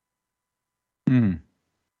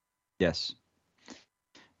 Yes.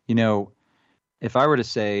 If I were to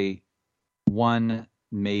say one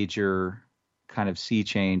major kind of sea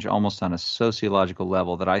change, almost on a sociological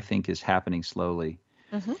level, that I think is happening slowly,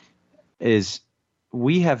 is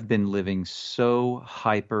we have been living so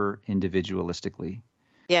hyper individualistically.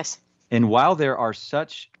 Yes. And while there are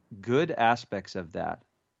such good aspects of that,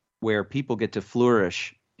 where people get to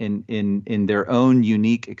flourish in their own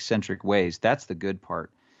unique, eccentric ways, that's the good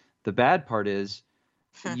part. The bad part is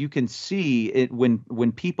you can see it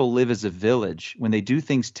when people live as a village, when they do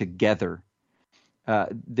things together.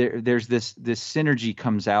 There's this synergy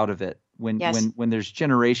comes out of it when there's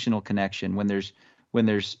generational connection, when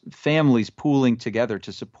there's families pooling together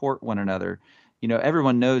to support one another.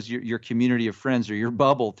 Everyone knows your community of friends, or your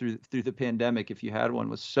bubble through the pandemic, if you had one,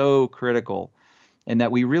 was so critical, and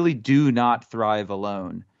that we really do not thrive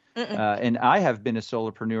alone. And I have been a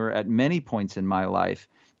solopreneur at many points in my life,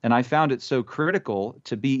 and I found it so critical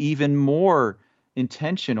to be even more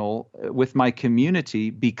intentional with my community,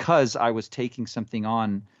 because I was taking something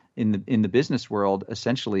on in the business world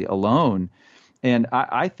essentially alone. And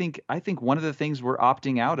I think one of the things we're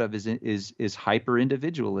opting out of is hyper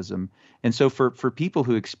individualism. And so for people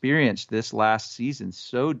who experienced this last season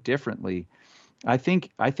so differently, I think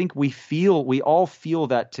we all feel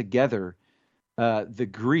that together, the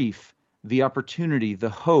grief, the opportunity, the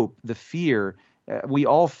hope, the fear. We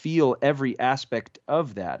all feel every aspect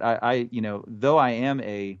of that. Though I am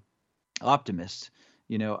a optimist,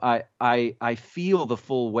 I feel the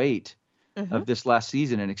full weight of this last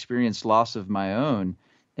season and experienced loss of my own.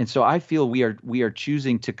 And so I feel we are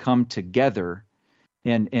choosing to come together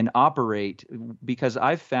and operate, because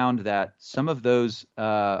I've found that some of those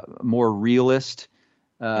more realist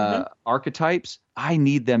archetypes, I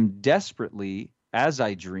need them desperately as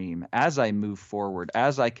I dream, as I move forward,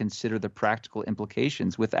 as I consider the practical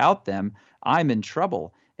implications. Without them, I'm in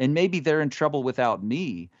trouble, and maybe they're in trouble without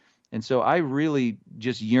me. And so I really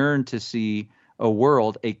just yearn to see a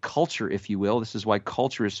world, a culture, if you will. This is why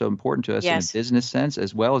culture is so important to us in a business sense,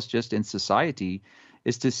 as well as just in society,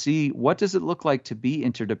 is to see what does it look like to be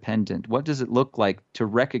interdependent? What does it look like to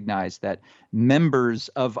recognize that members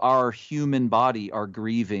of our human body are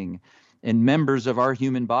grieving and members of our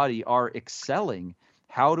human body are excelling?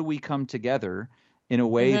 How do we come together in a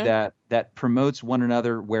way that promotes one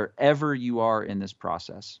another wherever you are in this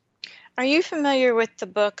process? Are you familiar with the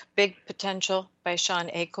book Big Potential by Sean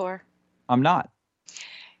Achor? I'm not.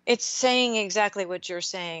 It's saying exactly what you're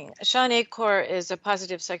saying. Sean Achor is a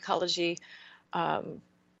positive psychology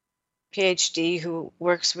PhD who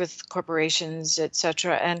works with corporations,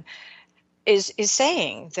 etc., and is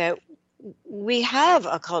saying that we have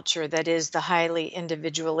a culture that is the highly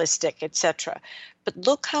individualistic, etc., but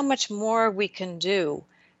look how much more we can do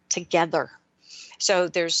together. So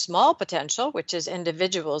there's small potential, which is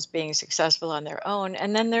individuals being successful on their own,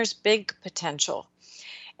 and then there's big potential.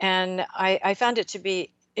 And I found it to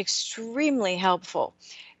be extremely helpful,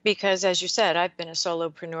 because, as you said, I've been a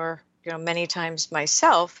solopreneur, many times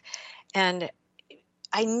myself, and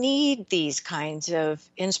I need these kinds of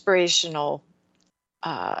inspirational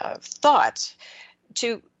thoughts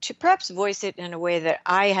to perhaps voice it in a way that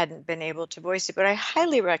I hadn't been able to voice it. But I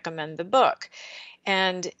highly recommend the book.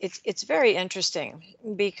 And it's very interesting,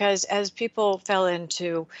 because as people fell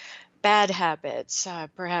into bad habits,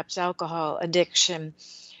 perhaps alcohol addiction,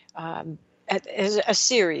 a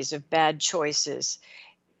series of bad choices,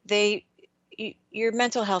 they your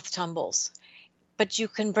mental health tumbles, but you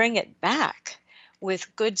can bring it back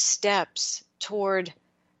with good steps toward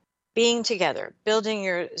being together, building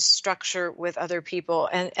your structure with other people.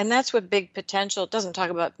 And that's what Big Potential doesn't talk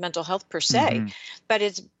about mental health per se, but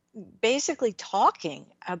it's basically talking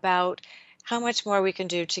about how much more we can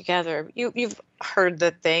do together. You've heard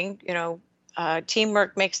the thing,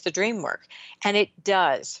 teamwork makes the dream work, and it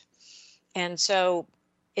does. And so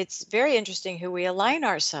it's very interesting who we align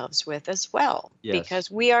ourselves with as well, because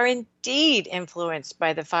we are indeed influenced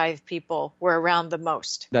by the 5 people we're around the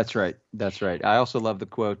most. That's right. That's right. I also love the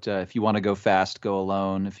quote, if you want to go fast, go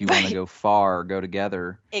alone. If you want to go far, go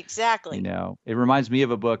together. Exactly. It reminds me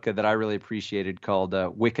of a book that I really appreciated called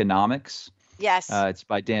Wickonomics. Yes. It's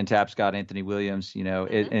by Dan Tapscott, Anthony Williams,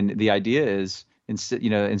 and the idea is,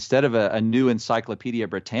 instead of a new Encyclopedia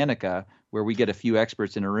Britannica where we get a few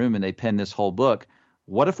experts in a room and they pen this whole book,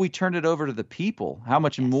 what if we turned it over to the people? How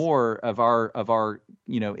much more of our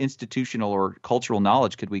institutional or cultural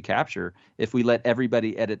knowledge could we capture if we let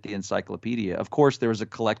everybody edit the encyclopedia? Of course, there was a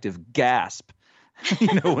collective gasp,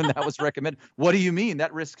 when that was recommended. What do you mean?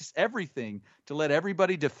 That risks everything to let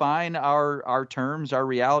everybody define our terms, our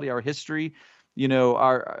reality, our history,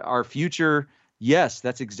 our future. Yes,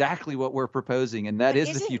 that's exactly what we're proposing, and that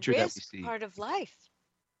is the future that we see. Part of life.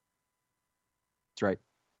 That's right.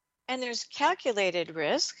 And there's calculated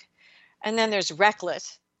risk, and then there's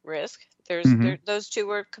reckless risk. Those two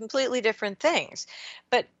are completely different things.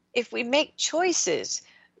 But if we make choices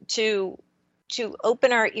to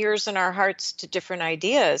open our ears and our hearts to different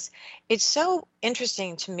ideas, it's so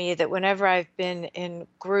interesting to me that whenever I've been in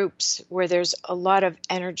groups where there's a lot of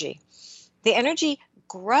energy, the energy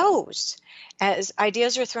grows as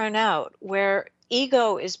ideas are thrown out, where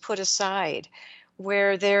ego is put aside,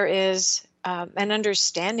 where there is an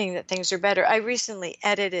understanding that things are better. I recently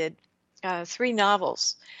edited 3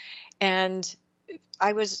 novels, and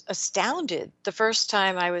I was astounded. The first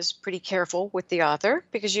time I was pretty careful with the author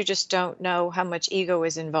because you just don't know how much ego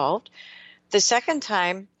is involved. The second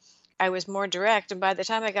time I was more direct, and by the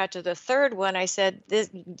time I got to the third one, I said,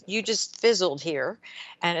 you just fizzled here,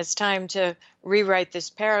 and it's time to rewrite this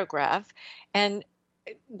paragraph. And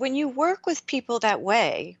when you work with people that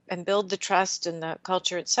way and build the trust and the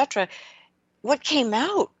culture, etc., what came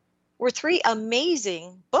out were 3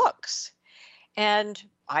 amazing books. And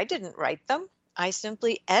I didn't write them. I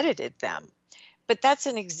simply edited them. But that's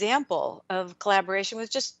an example of collaboration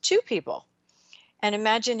with just 2 people. And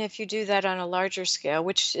imagine if you do that on a larger scale,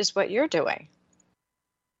 which is what you're doing.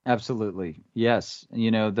 Absolutely. Yes.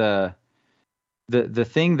 The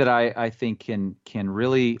thing that I think can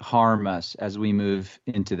really harm us as we move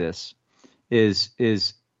into this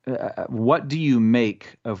is what do you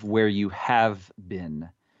make of where you have been?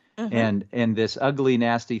 And this ugly,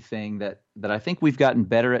 nasty thing that I think we've gotten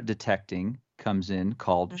better at detecting comes in,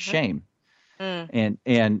 called shame. And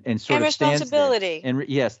sort of responsibility. And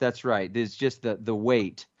yes, that's right. There's just the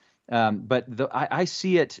weight. But I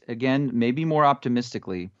see it again, maybe more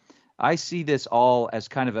optimistically. I see this all as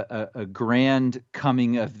kind of a grand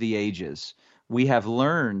coming of the ages. We have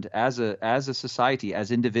learned as a society,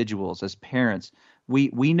 as individuals, as parents,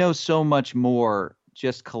 we know so much more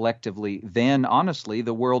just collectively than honestly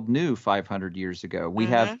the world knew 500 years ago.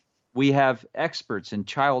 We have experts in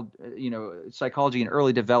child, psychology and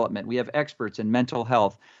early development. We have experts in mental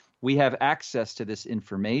health. We have access to this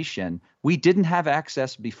information. We didn't have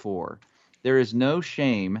access before. There is no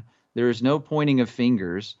shame. There is no pointing of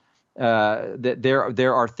fingers. That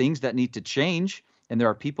there are things that need to change, and there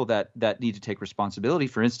are people that need to take responsibility.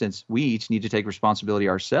 For instance, we each need to take responsibility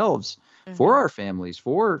ourselves for our families,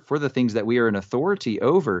 for the things that we are an authority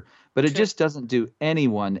over. But it just doesn't do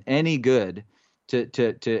anyone any good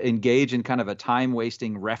to engage in kind of a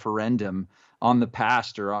time-wasting referendum on the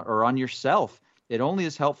past or on yourself. It only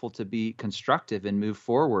is helpful to be constructive and move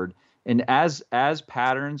forward. And as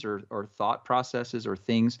patterns or thought processes or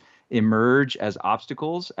things emerge as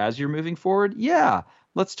obstacles as you're moving forward,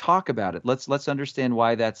 let's talk about it. Let's understand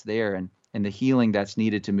why that's there and the healing that's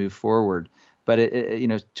needed to move forward. But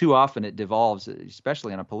too often it devolves,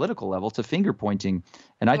 especially on a political level, to finger pointing.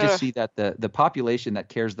 And I just see that the population that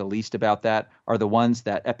cares the least about that are the ones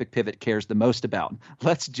that Epic Pivot cares the most about.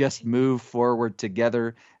 Let's just move forward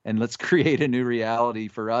together and let's create a new reality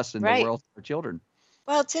for us and the world for children.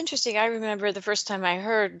 Well, it's interesting. I remember the first time I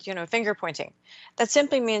heard, finger pointing. That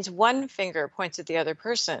simply means one finger points at the other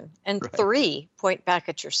person and 3 point back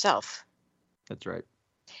at yourself. That's right.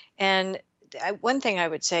 And one thing I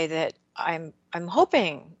would say that I'm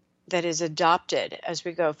hoping that is adopted as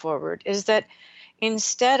we go forward is that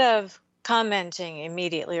instead of commenting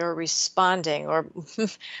immediately or responding, or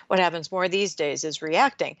what happens more these days is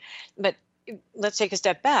reacting, but let's take a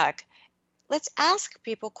step back. Let's ask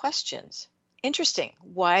people questions. Interesting.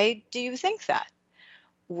 Why do you think that?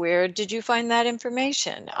 Where did you find that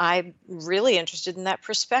information? I'm really interested in that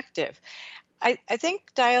perspective. I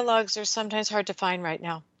think dialogues are sometimes hard to find right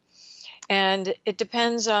now. And it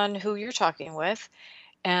depends on who you're talking with.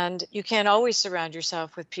 And you can't always surround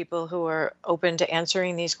yourself with people who are open to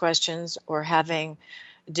answering these questions or having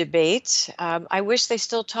debates. I wish they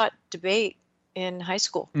still taught debate in high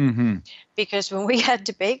school, because when we had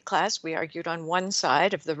debate class, we argued on one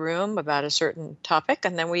side of the room about a certain topic,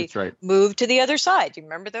 and then we moved to the other side. Do you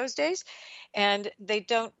remember those days? And they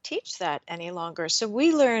don't teach that any longer. So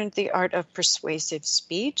we learned the art of persuasive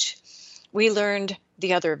speech. We learned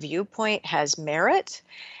the other viewpoint has merit.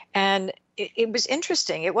 And it was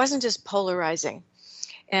interesting. It wasn't just polarizing.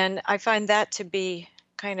 And I find that to be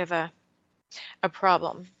kind of a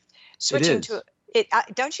problem. Switching to it,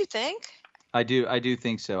 don't you think? I do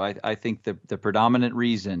think so. I think the predominant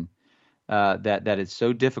reason that it's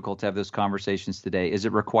so difficult to have those conversations today is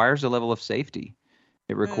it requires a level of safety.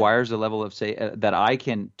 It requires a level of that I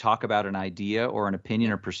can talk about an idea or an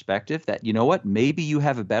opinion or perspective that, you know what, maybe you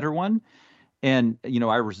have a better one. And,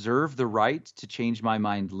 I reserve the right to change my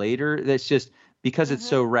mind later. That's just because it's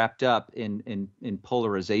so wrapped up in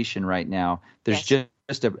polarization right now. There's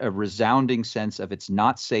just a resounding sense of it's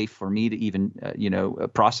not safe for me to even,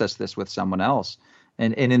 process this with someone else.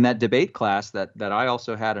 And in that debate class that I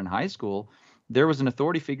also had in high school, there was an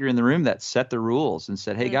authority figure in the room that set the rules and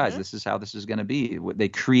said, hey, guys, this is how this is going to be. They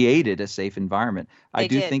created a safe environment. I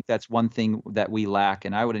do think that's one thing that we lack.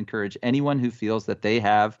 And I would encourage anyone who feels that they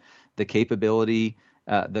have the capability,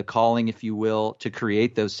 the calling, if you will, to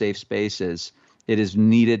create those safe spaces. It is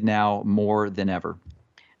needed now more than ever.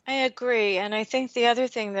 I agree. And I think the other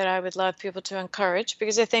thing that I would love people to encourage,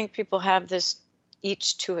 because I think people have this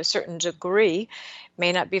each to a certain degree,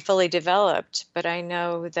 may not be fully developed, but I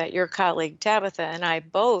know that your colleague Tabitha and I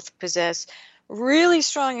both possess really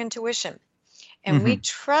strong intuition. And we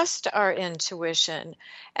trust our intuition.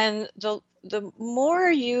 And the more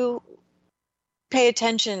you pay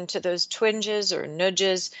attention to those twinges or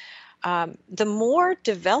nudges, the more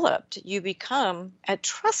developed you become at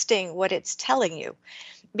trusting what it's telling you,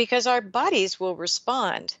 because our bodies will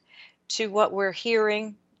respond to what we're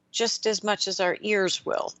hearing just as much as our ears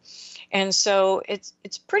will. And so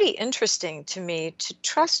it's pretty interesting to me to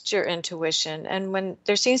trust your intuition. And when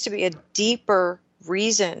there seems to be a deeper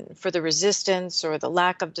reason for the resistance or the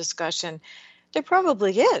lack of discussion, there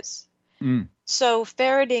probably is. So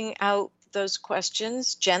ferreting out those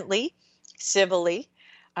questions gently, civilly,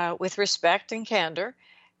 with respect and candor,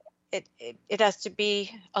 it has to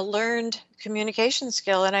be a learned communication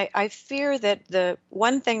skill. And I fear that the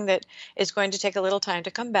one thing that is going to take a little time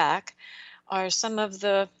to come back are some of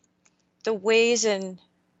the ways and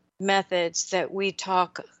methods that we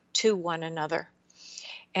talk to one another.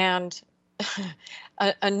 And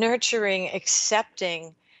a nurturing,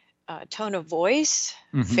 accepting tone of voice,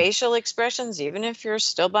 facial expressions, even if you're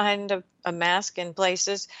still behind a mask in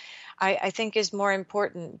places, I think is more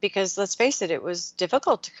important, because let's face it, it was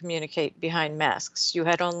difficult to communicate behind masks. You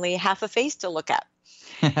had only half a face to look at.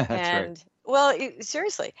 That's and right. Well,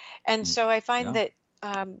 seriously. And so I find that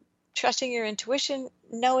trusting your intuition,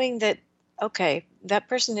 knowing that, okay, that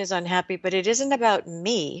person is unhappy, but it isn't about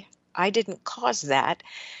me. I didn't cause that.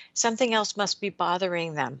 Something else must be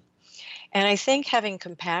bothering them. And I think having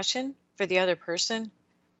compassion for the other person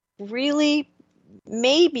really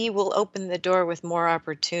maybe will open the door with more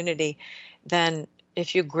opportunity than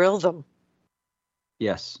if you grill them.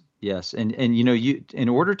 Yes. And you in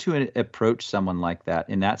order to approach someone like that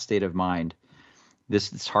in that state of mind,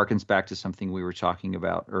 this harkens back to something we were talking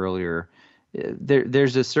about earlier.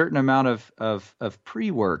 There's a certain amount of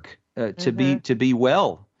pre-work to be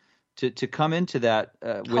well. To come into that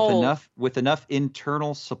with enough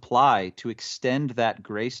internal supply to extend that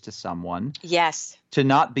grace to someone. Yes. To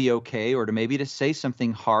not be okay, or to maybe to say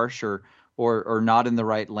something harsh or not in the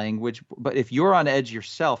right language. But if you're on edge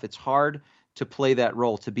yourself, it's hard to play that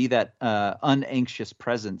role, to be that unanxious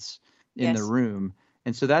presence in the room.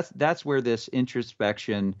 And so that's where this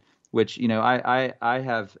introspection, which I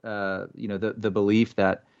have the belief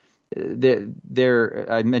that.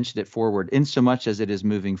 I mentioned it forward, in so much as it is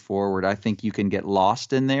moving forward, I think you can get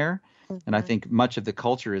lost in there. And I think much of the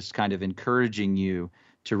culture is kind of encouraging you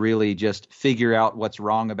to really just figure out what's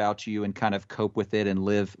wrong about you and kind of cope with it and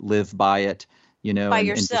live by it, By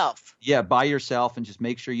yourself. By yourself, and just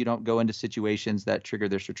make sure you don't go into situations that trigger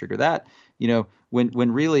this or trigger that.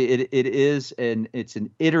 When really it's an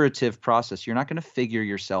iterative process. You're not going to figure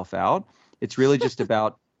yourself out. It's really just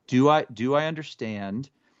about, do I understand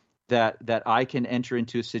that I can enter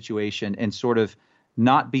into a situation and sort of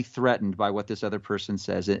not be threatened by what this other person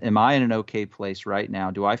says. Am I in an okay place right now?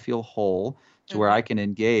 Do I feel whole to where I can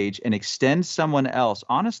engage and extend someone else,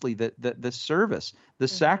 honestly, the service, the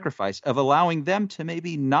sacrifice of allowing them to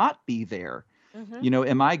maybe not be there?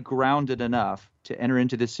 Am I grounded enough to enter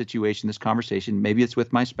into this situation, this conversation? Maybe it's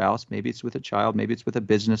with my spouse, maybe it's with a child, maybe it's with a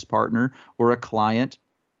business partner or a client.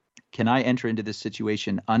 Can I enter into this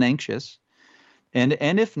situation unanxious? And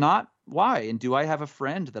if not, why? And do I have a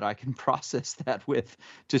friend that I can process that with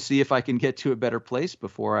to see if I can get to a better place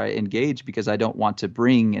before I engage? Because I don't want to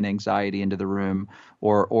bring an anxiety into the room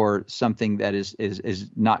or something that is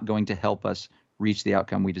not going to help us reach the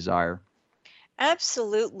outcome we desire.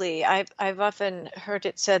 Absolutely. I've often heard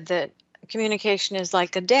it said that communication is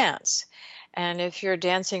like a dance. And if you're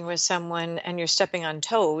dancing with someone and you're stepping on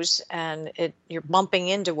toes and you're bumping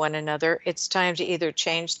into one another, it's time to either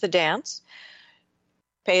change the dance,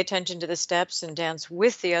 pay attention to the steps and dance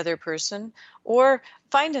with the other person, or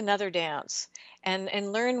find another dance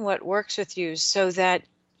and learn what works with you so that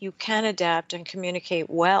you can adapt and communicate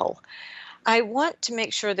well. I want to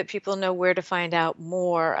make sure that people know where to find out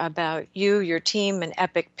more about you, your team, and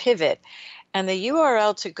Epic Pivot. And the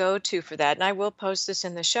URL to go to for that, and I will post this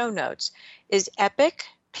in the show notes, is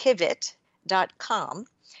epicpivot.com.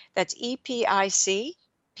 That's EPIC,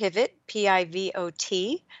 pivot,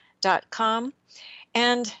 PIVOT.com.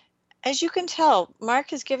 And as you can tell, Mark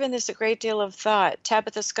has given this a great deal of thought.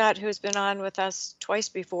 Tabitha Scott, who's been on with us twice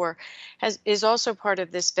before, is also part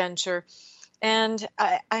of this venture. And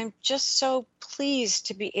I'm just so pleased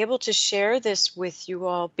to be able to share this with you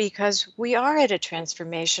all because we are at a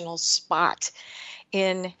transformational spot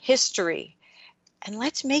in history. And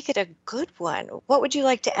let's make it a good one. What would you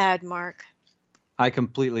like to add, Mark? I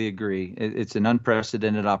completely agree. It's an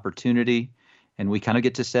unprecedented opportunity, and we kind of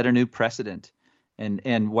get to set a new precedent.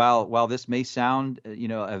 And while this may sound,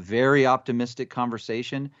 a very optimistic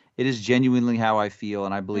conversation, it is genuinely how I feel,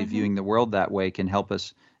 and I believe viewing the world that way can help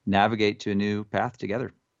us navigate to a new path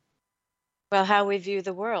together. Well, how we view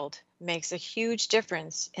the world makes a huge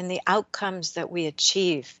difference in the outcomes that we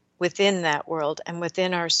achieve within that world and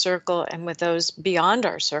within our circle and with those beyond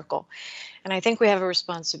our circle. And I think we have a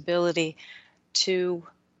responsibility to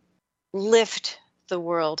lift the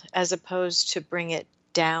world as opposed to bring it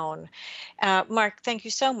down. Mark, thank you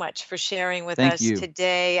so much for sharing with us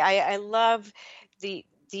today. I love the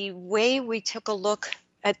way we took a look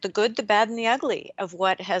at the good, the bad, and the ugly of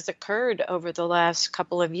what has occurred over the last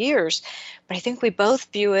couple of years. But I think we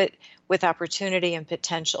both view it with opportunity and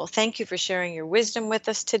potential. Thank you for sharing your wisdom with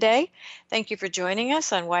us today. Thank you for joining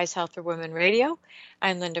us on Wise Health for Women Radio.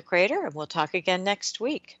 I'm Linda Crater, and we'll talk again next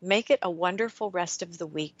week. Make it a wonderful rest of the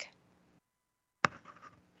week.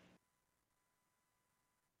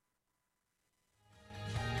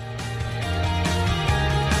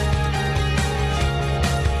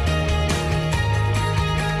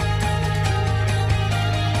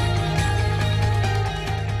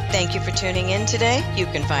 Thank you for tuning in today. You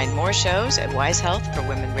can find more shows at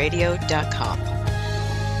wisehealthforwomenradio.com.